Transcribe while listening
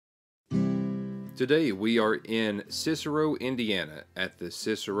Today we are in Cicero, Indiana at the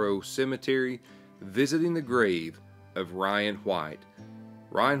Cicero Cemetery visiting the grave of Ryan White.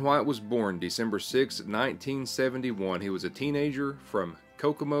 Ryan White was born December 6, 1971. He was a teenager from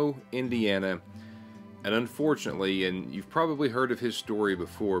Kokomo, Indiana, and unfortunately, and you've probably heard of his story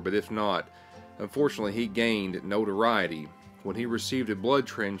before, but if not, unfortunately he gained notoriety when he received a blood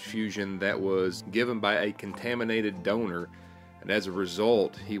transfusion that was given by a contaminated donor, and as a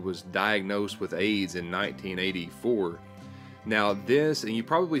result he was diagnosed with AIDS in 1984. Now this, and you've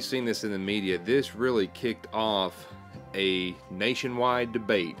probably seen this in the media, this really kicked off a nationwide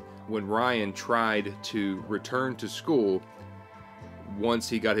debate when Ryan tried to return to school once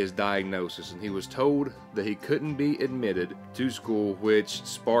he got his diagnosis, and he was told that he couldn't be admitted to school, which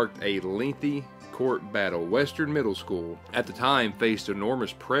sparked a lengthy court battle. Western Middle School at the time faced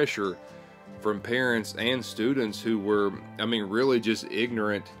enormous pressure from parents and students who were, really just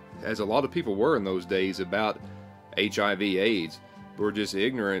ignorant, as a lot of people were in those days, about HIV AIDS. Were just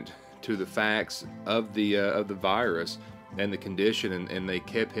ignorant to the facts of the virus and the condition, and they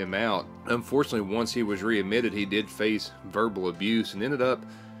kept him out. Unfortunately, once he was readmitted, he did face verbal abuse and ended up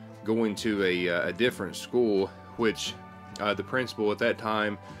going to a different school, which the principal at that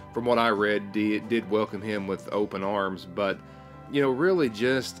time, from what I read, did welcome him with open arms. But really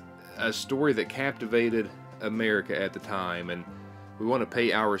just a story that captivated America at the time, and we want to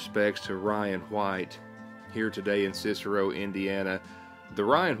pay our respects to Ryan White here today in Cicero, Indiana. The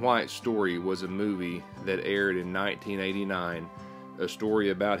Ryan White Story was a movie that aired in 1989, a story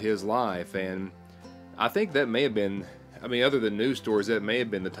about his life, and I think that may have been, other than news stories, that may have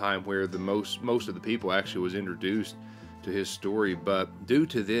been the time where the most of the people actually was introduced to his story. But due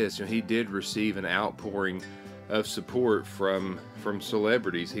to this, he did receive an outpouring of support from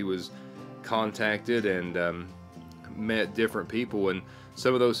celebrities. He was contacted and met different people, and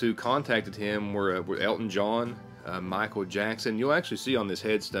some of those who contacted him were Elton John, Michael Jackson. You'll actually see on this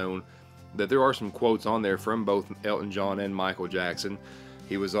headstone that there are some quotes on there from both Elton John and Michael Jackson.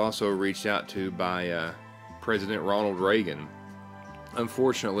 He was also reached out to by President Ronald Reagan.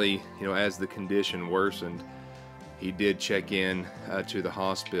 Unfortunately, as the condition worsened, he did check in to the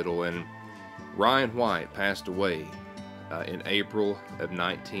hospital, and Ryan White passed away in April of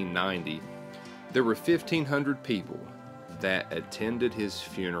 1990. There were 1,500 people that attended his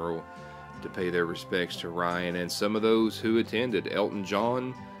funeral to pay their respects to Ryan, and some of those who attended, Elton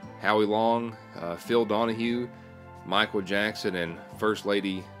John, Howie Long, Phil Donahue, Michael Jackson, and First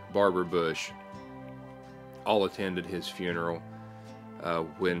Lady Barbara Bush, all attended his funeral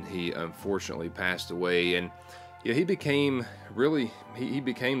when he unfortunately passed away. And he became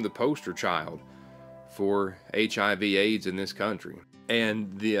the poster child for HIV AIDS in this country.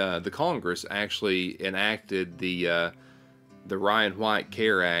 And the Congress actually enacted the Ryan White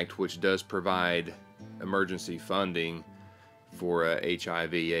Care Act, which does provide emergency funding for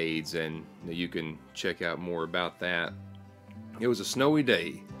HIV AIDS, and you can check out more about that. It was a snowy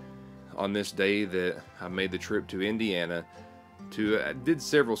day on this day that I made the trip to Indiana. I did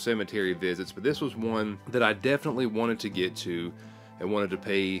several cemetery visits, but this was one that I definitely wanted to get to and wanted to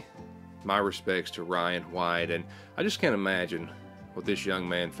pay my respects to Ryan White. And I just can't imagine what this young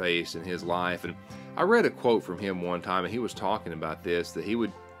man faced in his life. And I read a quote from him one time, and he was talking about this, that he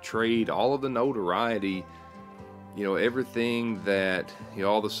would trade all of the notoriety, everything that,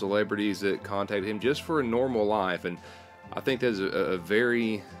 all the celebrities that contacted him, just for a normal life. And I think that's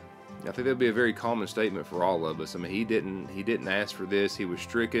I think that'd be a very common statement for all of us. He didn't ask for this. He was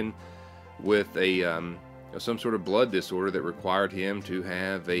stricken with some sort of blood disorder that required him to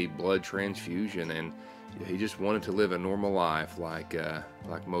have a blood transfusion, and he just wanted to live a normal life like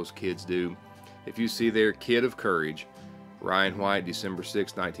most kids do. If you see there, Kid of Courage, Ryan White, December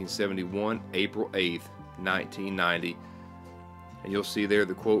 6, 1971, April 8th, 1990. And you'll see there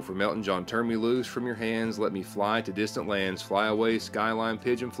the quote from Elton John, "Turn me loose from your hands, let me fly to distant lands, fly away, skyline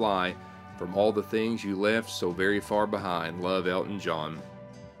pigeon fly, from all the things you left so very far behind. Love, Elton John."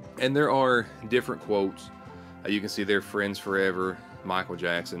 And there are different quotes. You can see there, "Friends Forever," Michael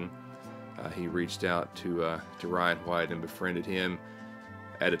Jackson. He reached out to Ryan White and befriended him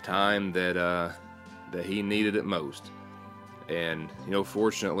at a time that he needed it most. And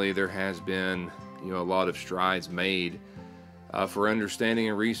fortunately, there has been a lot of strides made for understanding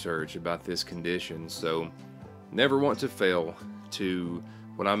and research about this condition. So never want to fail to,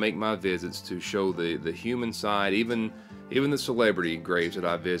 when I make my visits, to show the human side, even the celebrity graves that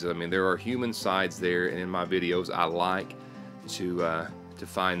I visit. There are human sides there, and in my videos I like to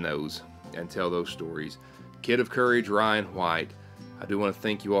find those and tell those stories. Kid of Courage, Ryan White. I do want to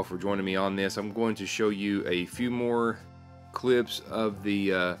thank you all for joining me on this. I'm going to show you a few more clips of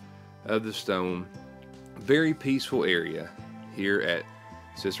the of the stone. Very peaceful area here at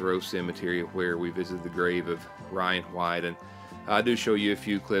Cicero Cemetery, where we visited the grave of Ryan White, and I do show you a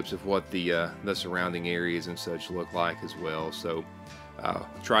few clips of what the surrounding areas and such look like as well. So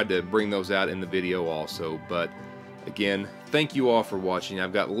tried to bring those out in the video also. But again, thank you all for watching.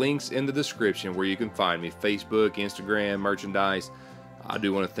 I've got links in the description where you can find me: Facebook, Instagram, merchandise. I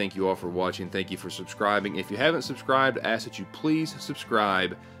do want to thank you all for watching. Thank you for subscribing. If you haven't subscribed, I ask that you please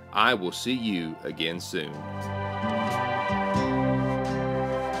subscribe. I will see you again soon.